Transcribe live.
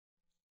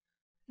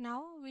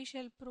Now we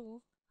shall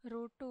prove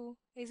root 2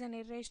 is an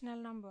irrational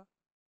number.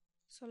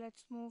 So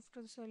let's move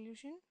to the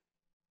solution.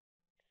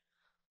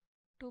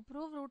 To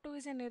prove root 2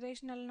 is an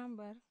irrational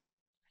number,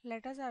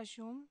 let us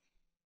assume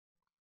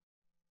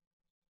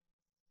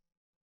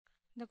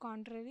the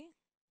contrary,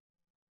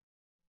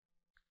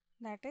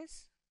 that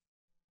is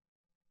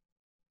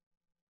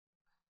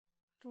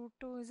root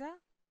 2 is a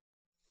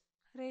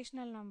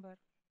rational number.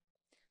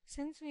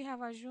 Since we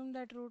have assumed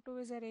that root 2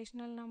 is a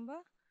rational number,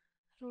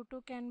 root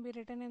 2 can be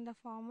written in the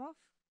form of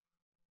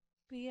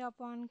p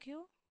upon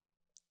q,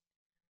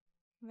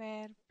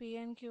 where p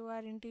and q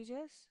are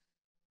integers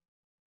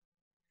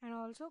and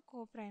also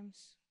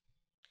co-primes.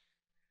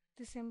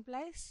 This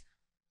implies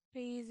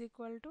p is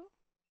equal to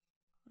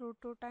root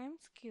 2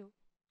 times q.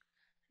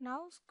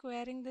 Now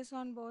squaring this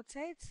on both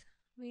sides,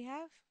 we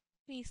have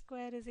p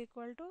square is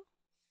equal to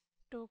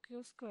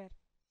 2q square.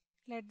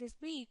 Let this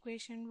be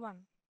equation 1.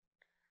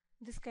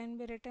 This can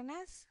be written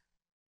as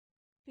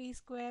p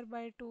square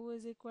by 2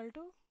 is equal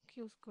to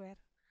q square.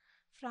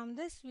 From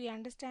this we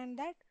understand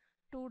that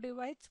 2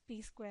 divides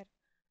p square,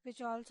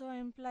 which also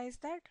implies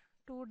that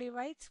 2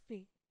 divides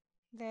p.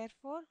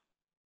 Therefore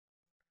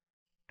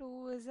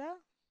 2 is a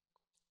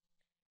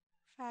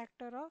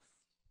factor of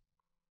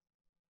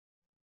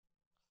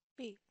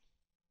p.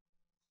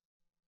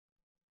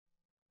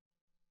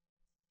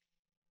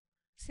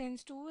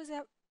 Since 2 is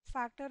a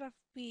factor of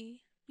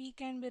p, p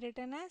can be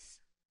written as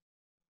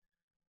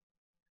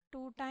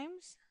 2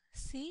 times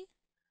c,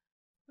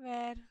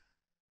 where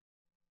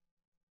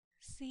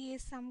c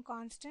is some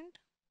constant.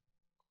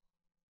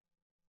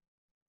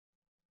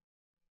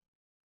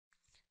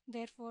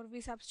 Therefore,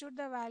 we substitute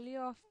the value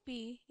of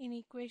p in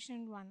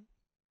equation 1.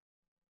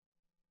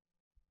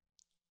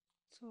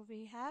 So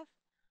we have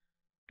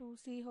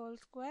 2c whole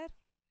square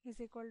is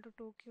equal to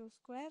 2q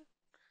square.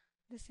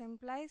 This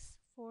implies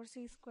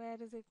 4c square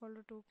is equal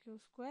to 2q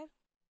square.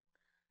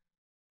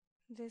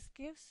 This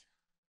gives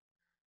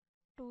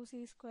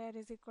 2c square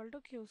is equal to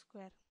q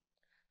square.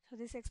 So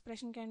this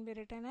expression can be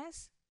written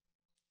as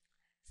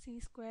c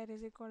square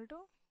is equal to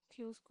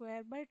q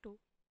square by 2.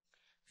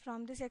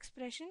 From this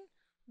expression,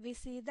 we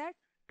see that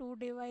 2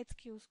 divides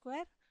q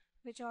square,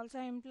 which also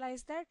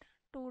implies that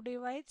 2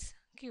 divides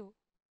q.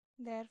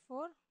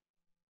 Therefore,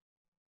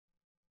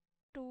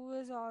 2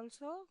 is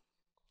also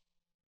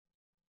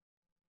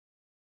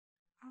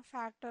a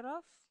factor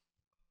of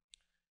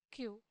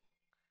q.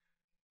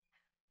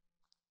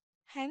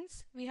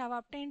 Hence, we have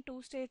obtained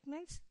two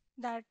statements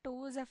that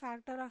 2 is a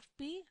factor of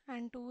p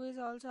and 2 is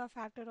also a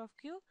factor of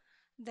q.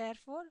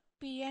 Therefore,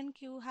 p and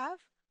q have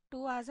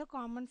 2 as a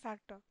common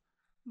factor.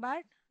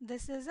 But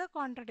this is a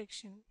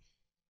contradiction,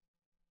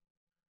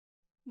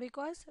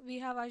 because we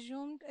have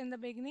assumed in the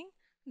beginning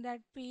that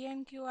p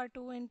and q are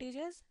two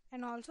integers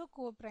and also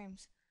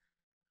co-primes.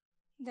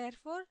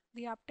 Therefore,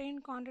 the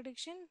obtained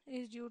contradiction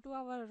is due to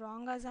our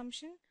wrong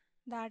assumption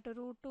that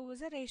root 2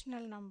 is a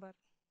rational number.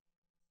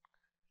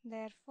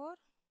 Therefore,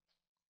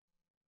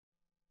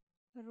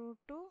 root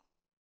 2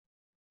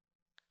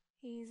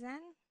 is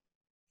an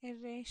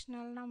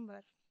irrational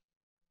number.